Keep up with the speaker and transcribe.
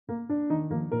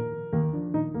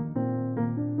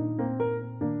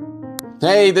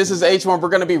Hey, this is H1. We're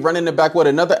going to be running it back with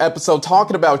another episode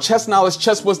talking about chess knowledge,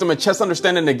 chess wisdom, and chess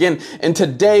understanding again. And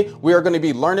today we are going to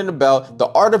be learning about the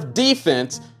art of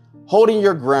defense, holding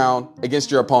your ground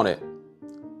against your opponent.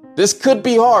 This could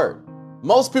be hard.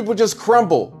 Most people just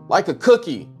crumble like a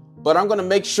cookie, but I'm going to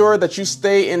make sure that you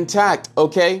stay intact,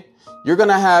 okay? You're going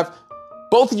to have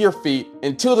both of your feet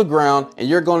into the ground and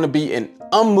you're going to be an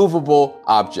unmovable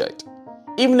object.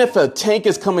 Even if a tank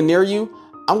is coming near you,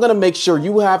 I'm going to make sure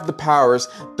you have the powers,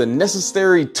 the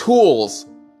necessary tools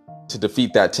to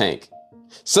defeat that tank.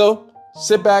 So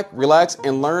sit back, relax,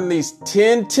 and learn these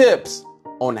 10 tips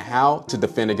on how to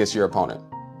defend against your opponent.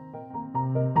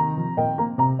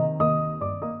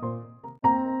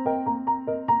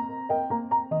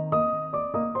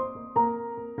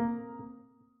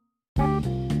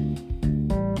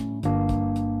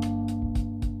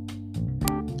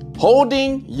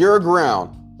 Holding your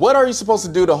ground. What are you supposed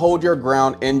to do to hold your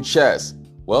ground in chess?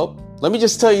 Well, let me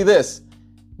just tell you this.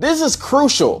 This is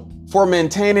crucial for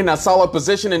maintaining a solid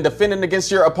position and defending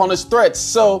against your opponent's threats.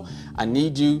 So I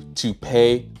need you to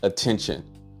pay attention.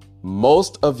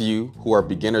 Most of you who are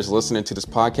beginners listening to this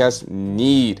podcast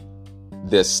need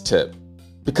this tip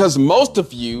because most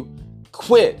of you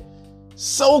quit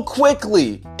so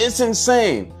quickly. It's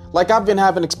insane. Like I've been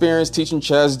having experience teaching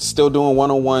chess, still doing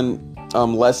one-on-one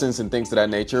lessons and things of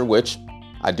that nature, which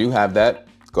I do have that.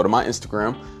 Go to my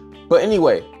Instagram. But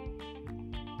anyway,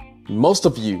 most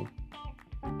of you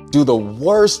do the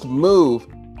worst move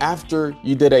after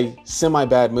you did a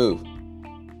semi-bad move.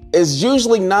 It's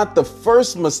usually not the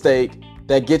first mistake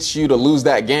that gets you to lose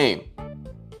that game.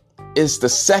 It's the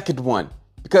second one.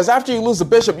 Because after you lose the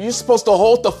bishop, you're supposed to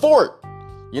hold the fort.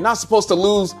 You're not supposed to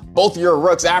lose both of your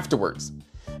rooks afterwards.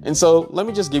 And so let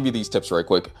me just give you these tips right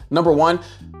quick. Number one,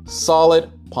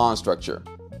 solid pawn structure.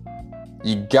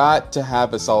 You got to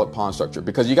have a solid pawn structure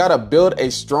because you got to build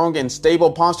a strong and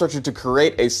stable pawn structure to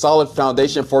create a solid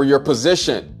foundation for your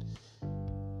position.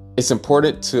 It's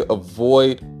important to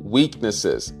avoid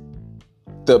weaknesses.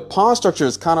 The pawn structure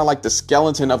is kind of like the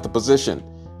skeleton of the position.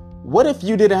 What if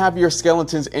you didn't have your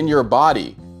skeletons in your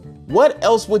body? What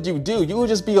else would you do? You would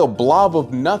just be a blob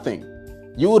of nothing.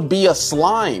 You would be a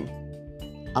slime.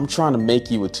 I'm trying to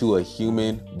make you into a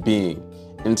human being.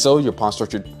 And so your pawn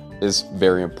structure is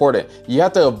very important. You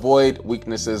have to avoid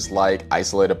weaknesses like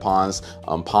isolated pawns,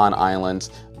 pawn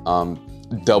islands,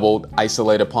 doubled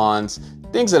isolated pawns,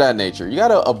 things of that nature. You got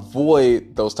to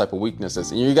avoid those type of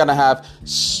weaknesses. And you got to have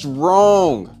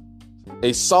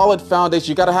a solid foundation.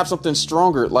 You got to have something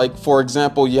stronger. Like, for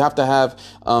example, you have to have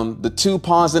the two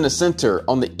pawns in the center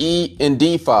on the E and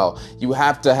D file. You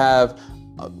have to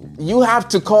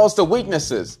cause the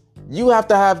weaknesses. You have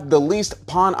to have the least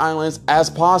pawn islands as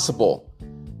possible.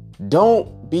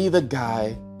 Don't be the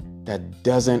guy that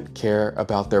doesn't care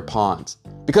about their pawns.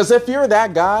 Because if you're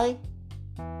that guy,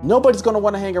 nobody's going to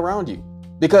want to hang around you.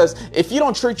 Because if you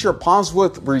don't treat your pawns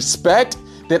with respect,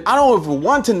 then I don't even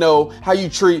want to know how you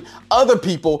treat other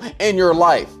people in your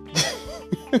life.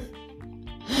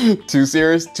 Too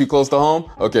serious? Too close to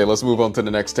home? Okay, let's move on to the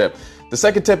next tip. The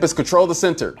second tip is control the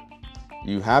center.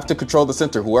 You have to control the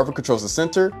center. Whoever controls the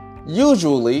center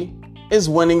usually is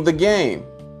winning the game.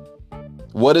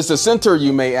 What is the center,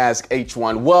 you may ask,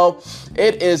 H1? Well,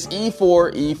 it is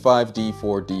E4, E5,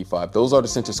 D4, D5. Those are the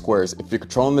center squares. If you're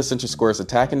controlling the center squares,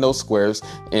 attacking those squares,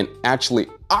 and actually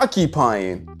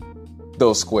occupying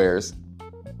those squares,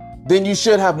 then you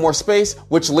should have more space,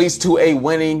 which leads to a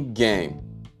winning game.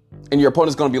 And your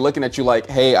opponent's going to be looking at you like,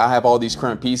 hey, I have all these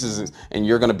cramped pieces. And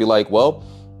you're going to be like, well,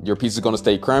 your piece is going to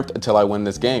stay cramped until I win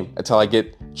this game, until I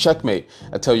get checkmate,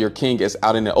 until your king is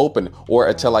out in the open, or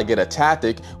until I get a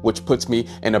tactic which puts me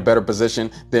in a better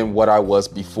position than what I was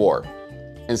before.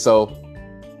 And so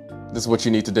this is what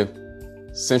you need to do.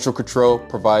 Central control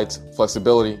provides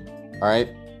flexibility. All right.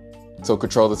 So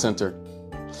control the center.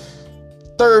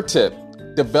 Third tip,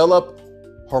 develop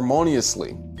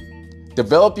harmoniously.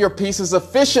 Develop your pieces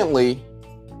efficiently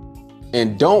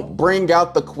and don't bring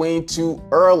out the queen too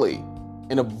early.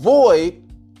 And avoid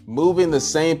moving the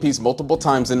same piece multiple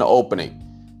times in the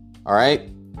opening. All right.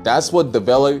 That's what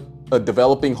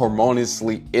developing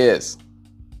harmoniously is.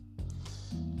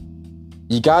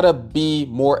 You got to be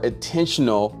more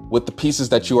intentional with the pieces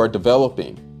that you are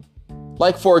developing.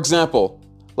 Like, for example,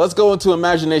 let's go into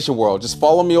imagination world. Just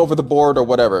follow me over the board or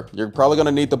whatever. You're probably going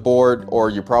to need the board, or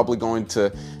you're probably going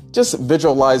to just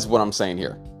visualize what I'm saying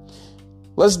here.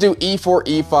 Let's do E4,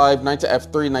 E5, knight to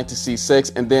F3, knight to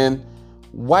C6, and then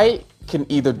white can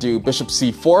either do bishop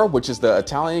c4, which is the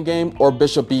Italian game, or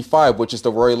bishop b5, which is the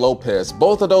Ruy Lopez.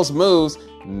 Both of those moves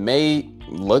may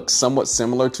look somewhat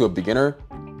similar to a beginner.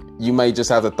 you may just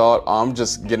have the thought, oh, I'm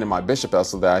just getting my bishop out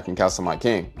so that I can castle my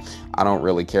king. I don't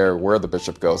really care where the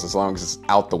bishop goes as long as it's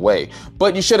out the way.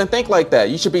 But you shouldn't think like that.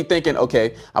 You should be thinking,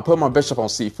 okay, I put my bishop on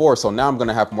c4, so now I'm going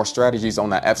to have more strategies on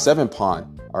that f7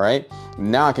 pawn. All right.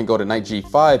 Now I can go to knight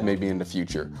g5 maybe in the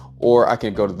future, or I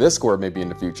can go to this square maybe in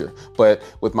the future. But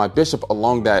with my bishop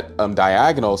along that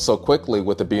diagonal so quickly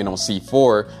with it being on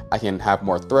c4, I can have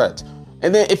more threats.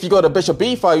 And then if you go to bishop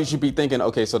b5, you should be thinking,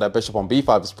 okay, so that bishop on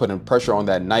b5 is putting pressure on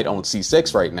that knight on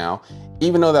c6 right now.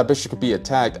 Even though that bishop could be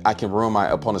attacked, I can ruin my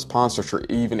opponent's pawn structure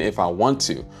even if I want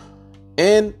to.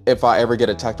 And if I ever get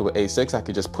attacked with a6, I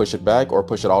could just push it back or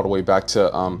push it all the way back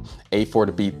to a4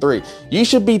 to b3. You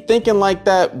should be thinking like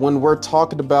that when we're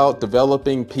talking about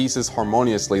developing pieces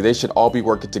harmoniously. They should all be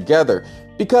working together.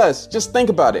 Because just think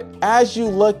about it. As you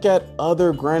look at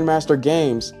other Grandmaster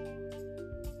games,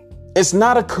 it's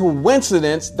not a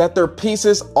coincidence that their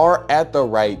pieces are at the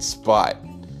right spot.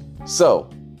 So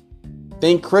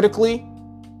think critically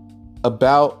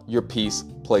about your piece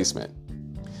placement.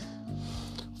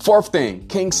 Fourth thing,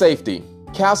 king safety.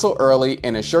 Castle early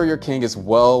and ensure your king is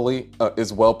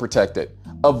well protected.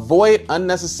 Avoid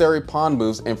unnecessary pawn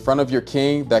moves in front of your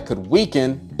king that could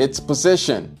weaken its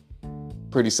position.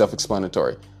 Pretty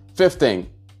self-explanatory. Fifth thing,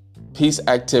 piece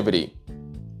activity.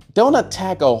 Don't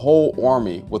attack a whole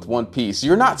army with one piece.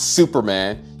 You're not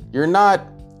Superman. You're not,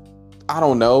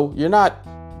 you're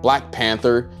not Black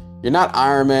Panther. You're not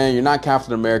Iron Man. You're not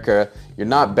Captain America. You're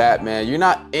not Batman. You're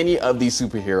not any of these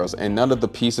superheroes. And none of the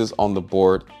pieces on the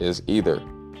board is either.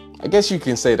 I guess you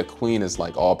can say the queen is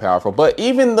like all powerful, but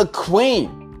even the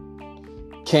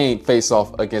queen can't face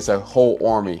off against a whole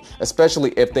army,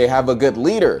 especially if they have a good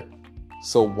leader.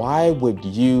 So why would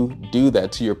you do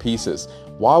that to your pieces?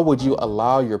 Why would you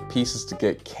allow your pieces to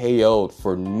get KO'd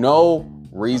for no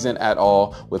reason at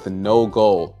all with no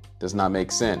goal? Does not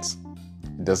make sense.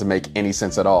 It doesn't make any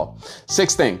sense at all.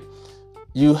 Sixth thing,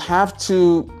 you have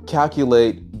to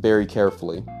calculate very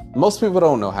carefully. Most people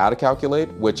don't know how to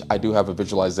calculate, which I do have a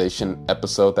visualization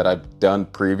episode that I've done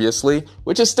previously,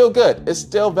 which is still good. It's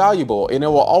still valuable, and it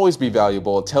will always be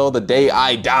valuable until the day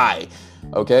I die.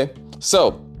 Okay?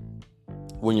 So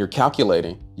when you're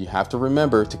calculating, you have to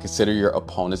remember to consider your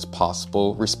opponent's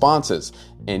possible responses,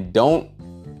 and don't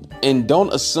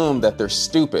assume that they're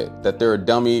stupid, that they're a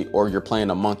dummy, or you're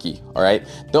playing a monkey. All right.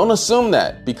 Don't assume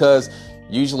that, because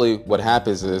usually what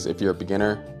happens is if you're a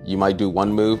beginner, you might do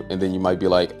one move and then you might be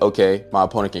like, okay, my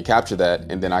opponent can capture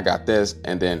that. And then I got this.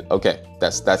 And then, okay,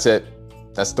 that's it.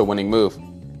 That's the winning move.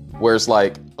 Where it's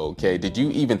like, okay, did you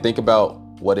even think about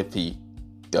what if he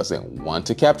doesn't want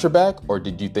to capture back? Or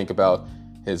did you think about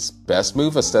his best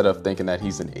move instead of thinking that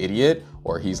he's an idiot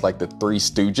or he's like the Three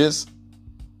Stooges?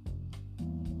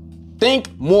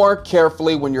 Think more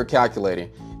carefully when you're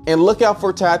calculating, and look out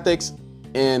for tactics.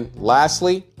 And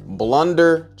lastly,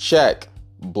 blunder check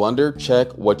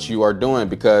what you are doing,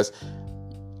 because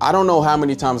I don't know how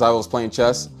many times I was playing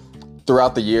chess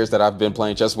throughout the years that I've been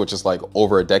playing chess, which is like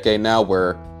over a decade now,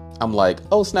 where I'm like,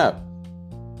 oh snap,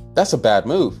 that's a bad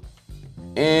move.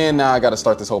 And now I got to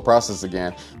start this whole process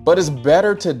again. But it's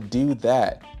better to do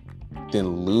that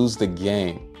than lose the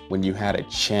game when you had a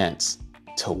chance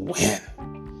to win.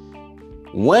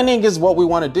 Winning is what we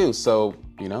want to do. So,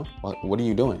 what are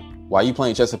you doing? Why are you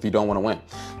playing chess if you don't want to win?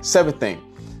 Seventh thing,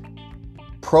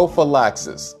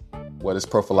 prophylaxis. What is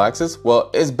prophylaxis?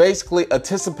 Well, it's basically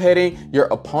anticipating your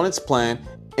opponent's plan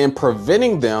and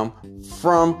preventing them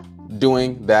from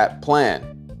doing that plan.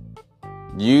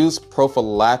 Use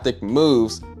prophylactic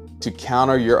moves to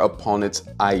counter your opponent's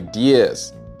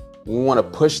ideas. We want to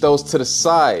push those to the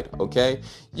side, okay?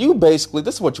 This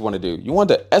is what you want to do. You want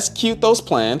to execute those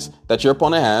plans that your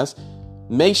opponent has.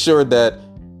 Make sure that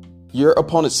your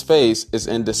opponent's face is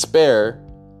in despair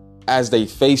as they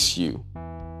face you.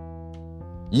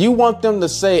 You want them to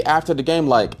say after the game,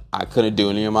 like, I couldn't do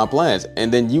any of my plans.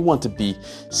 And then you want to be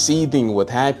seething with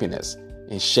happiness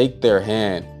and shake their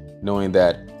hand knowing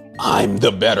that I'm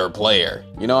the better player.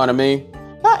 You know what I mean?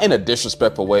 Not in a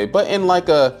disrespectful way, but in like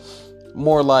a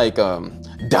more like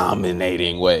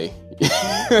dominating way.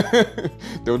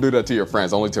 Don't do that to your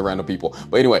friends, only to random people.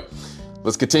 But anyway,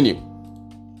 let's continue.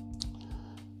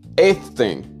 Eighth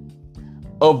thing,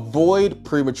 avoid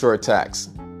premature attacks.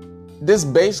 This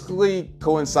basically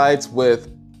coincides with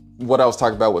what I was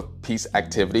talking about with piece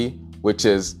activity, which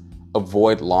is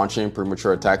avoid launching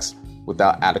premature attacks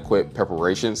without adequate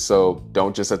preparation. So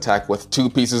don't just attack with two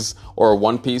pieces or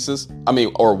one piece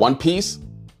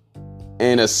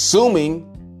and assuming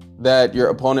that your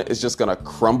opponent is just going to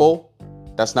crumble.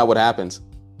 That's not what happens.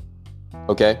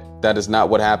 Okay? That is not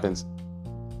what happens.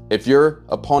 If your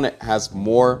opponent has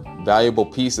more valuable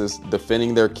pieces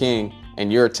defending their king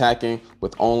and you're attacking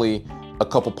with only a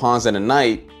couple pawns and a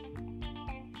knight,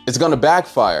 it's going to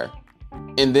backfire.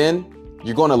 And then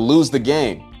you're going to lose the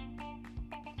game.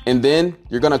 And then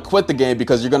you're going to quit the game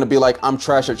because you're going to be like, I'm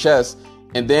trash at chess.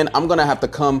 And then I'm going to have to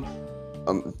come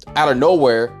out of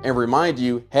nowhere and remind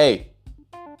you, hey,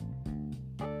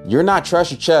 you're not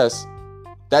trash at chess.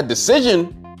 That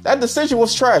decision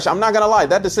was trash. I'm not going to lie.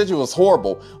 That decision was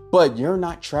horrible, but you're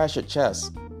not trash at chess.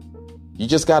 You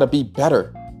just got to be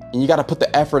better, and you got to put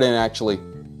the effort in. Actually,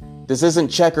 this isn't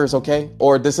checkers. Okay.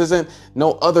 Or this isn't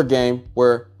no other game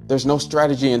where there's no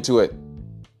strategy into it.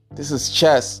 This is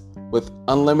chess with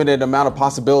unlimited amount of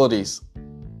possibilities.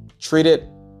 Treat it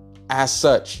as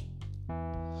such.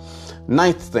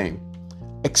 Ninth thing,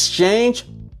 exchange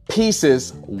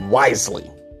pieces wisely.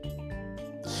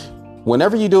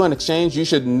 Whenever you do an exchange, you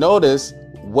should notice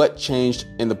what changed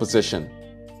in the position.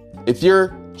 If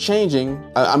you're exchanging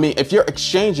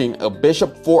a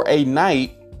bishop for a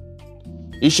knight,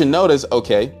 you should notice,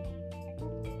 okay,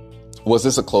 was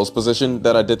this a close position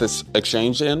that I did this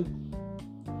exchange in?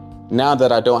 Now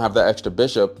that I don't have that extra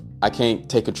bishop, I can't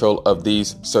take control of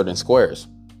these certain squares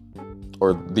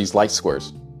or these light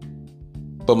squares.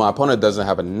 But my opponent doesn't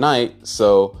have a knight,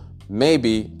 so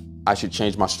maybe I should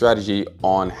change my strategy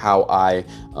on how I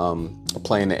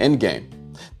play in the end game.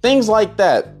 Things like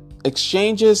that.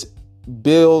 Exchanges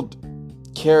build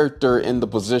character in the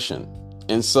position.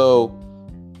 And so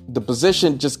the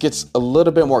position just gets a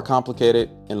little bit more complicated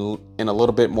and a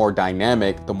little bit more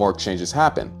dynamic the more exchanges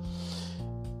happen.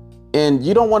 And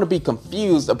you don't want to be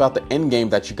confused about the end game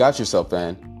that you got yourself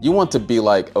in. You want to be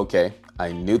like, okay,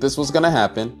 I knew this was going to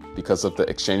happen because of the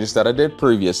exchanges that I did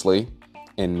previously.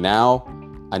 And now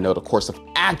I know the course of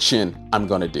action I'm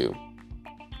going to do.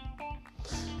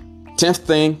 10th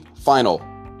thing, final.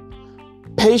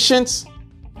 Patience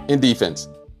in defense.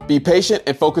 Be patient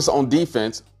and focus on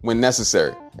defense when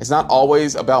necessary. It's not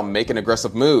always about making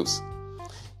aggressive moves.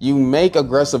 You make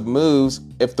aggressive moves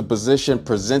if the position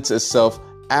presents itself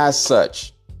as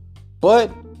such. But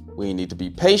when you need to be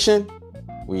patient,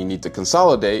 when you need to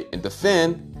consolidate and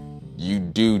defend, you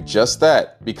do just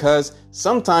that, because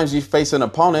sometimes you face an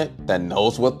opponent that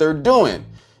knows what they're doing.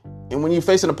 And when you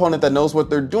face an opponent that knows what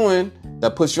they're doing,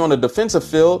 that puts you on the defensive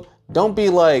field, don't be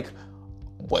like,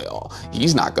 well,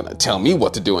 he's not going to tell me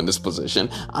what to do in this position.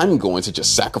 I'm going to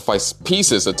just sacrifice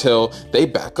pieces until they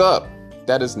back up.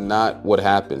 That is not what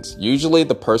happens. Usually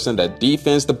the person that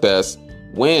defends the best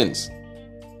wins.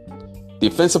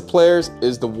 Defensive players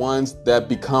is the ones that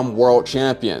become world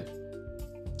champion.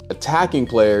 Attacking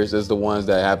players is the ones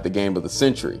that have the game of the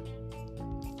century.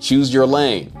 Choose your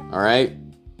lane, all right?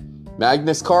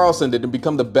 Magnus Carlsen didn't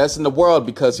become the best in the world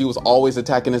because he was always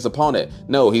attacking his opponent.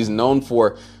 No, he's known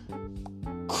for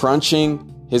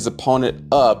crunching his opponent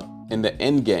up in the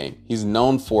end game. He's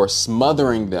known for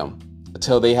smothering them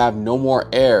until they have no more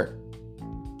air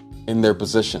in their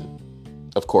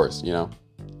position. Of course, you know,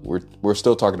 we're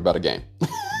still talking about a game.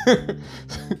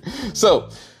 So,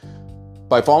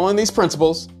 by following these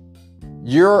principles,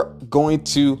 you're going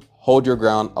to hold your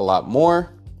ground a lot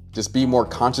more. Just be more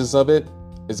conscious of it.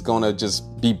 It's going to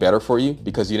just be better for you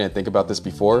because you didn't think about this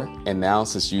before. And now,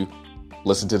 since you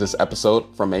listened to this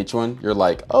episode from H1, you're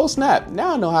like, oh snap,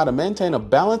 now I know how to maintain a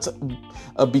balance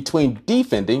between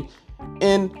defending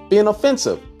and being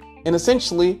offensive. And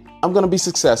essentially, I'm going to be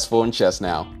successful in chess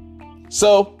now.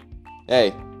 So,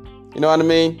 hey, you know what I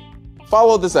mean?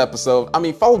 Follow this episode.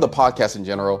 Follow the podcast in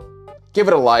general. Give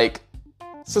it a like,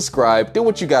 subscribe, do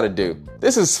what you got to do.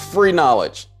 This is free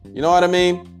knowledge. You know what I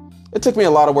mean? It took me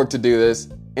a lot of work to do this,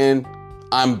 and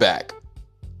I'm back.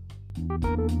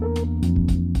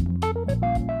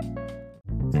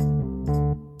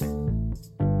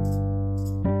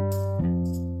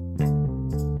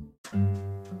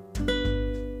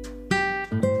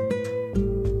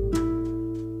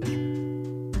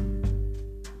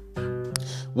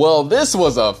 Well, this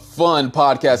was a fun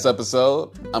podcast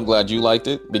episode. I'm glad you liked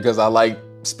it because I like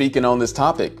speaking on this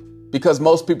topic because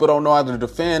most people don't know how to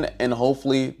defend, and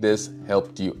hopefully this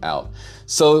helped you out.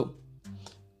 So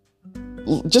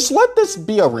just let this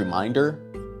be a reminder.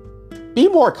 Be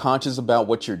more conscious about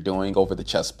what you're doing over the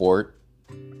chessboard.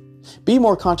 Be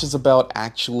more conscious about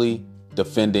actually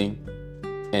defending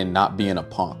and not being a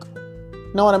punk.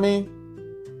 Know what I mean?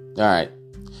 All right.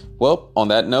 Well, on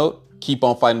that note, keep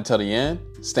on fighting till the end.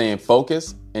 Staying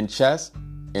focused in chess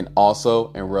and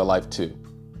also in real life too.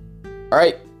 All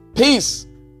right. Peace.